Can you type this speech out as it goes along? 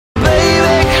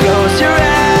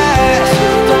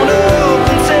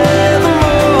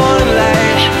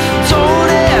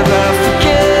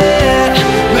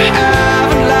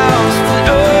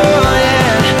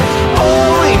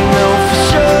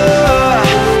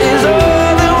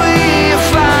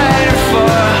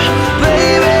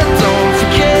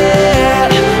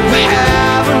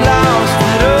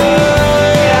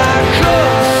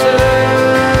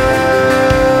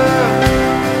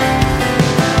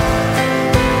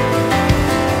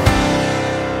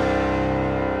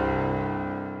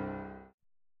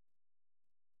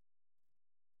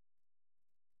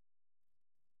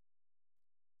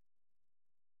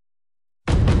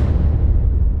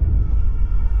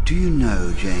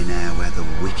Jane Eyre, where the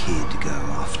wicked go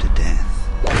after death.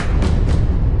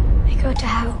 They go to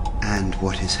hell. And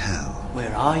what is hell?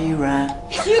 Where are you, Anne?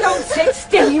 If you don't sit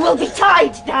still, you will be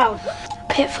tied down.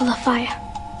 A pit full of fire.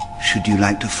 Should you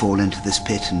like to fall into this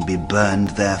pit and be burned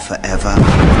there forever?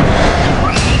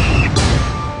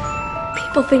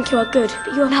 People think you are good,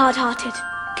 but you are hard-hearted.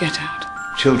 Get out.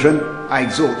 Children, I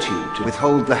exhort you to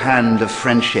withhold the hand of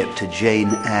friendship to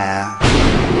Jane Eyre.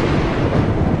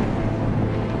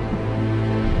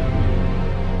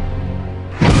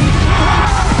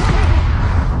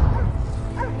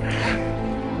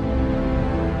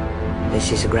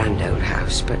 This is a grand old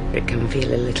house, but it can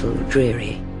feel a little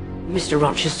dreary. Mr.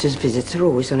 Rochester's visits are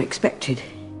always unexpected.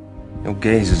 Your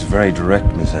gaze is very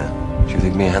direct, Miss Eyre. Do you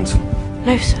think me handsome?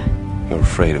 No, sir. You're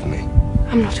afraid of me.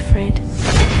 I'm not afraid.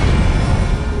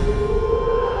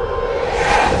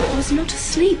 I was not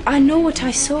asleep. I know what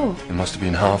I saw. It must have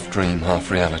been half dream, half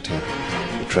reality.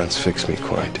 You transfixed me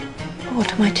quite.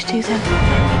 What am I to do then?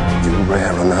 You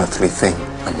rare, unearthly thing.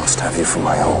 I must have you for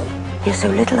my own. You're so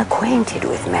little acquainted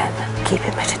with men. Keep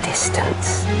him at a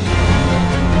distance.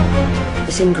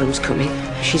 Miss Ingram's coming.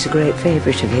 She's a great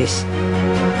favourite of his.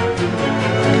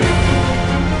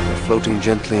 You're floating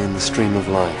gently in the stream of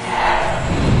life,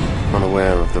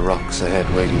 unaware of the rocks ahead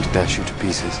waiting to dash you to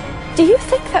pieces. Do you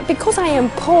think that because I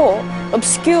am poor,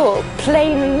 obscure,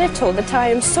 plain and little, that I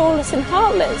am soulless and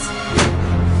heartless?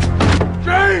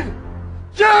 Jane!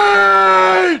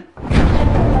 Jane!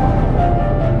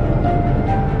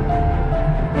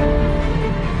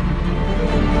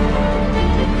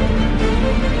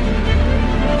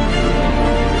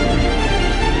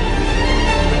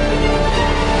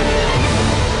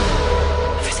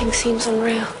 Everything seems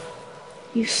unreal.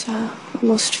 You, sir, are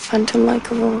most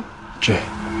phantom-like of all. Jane.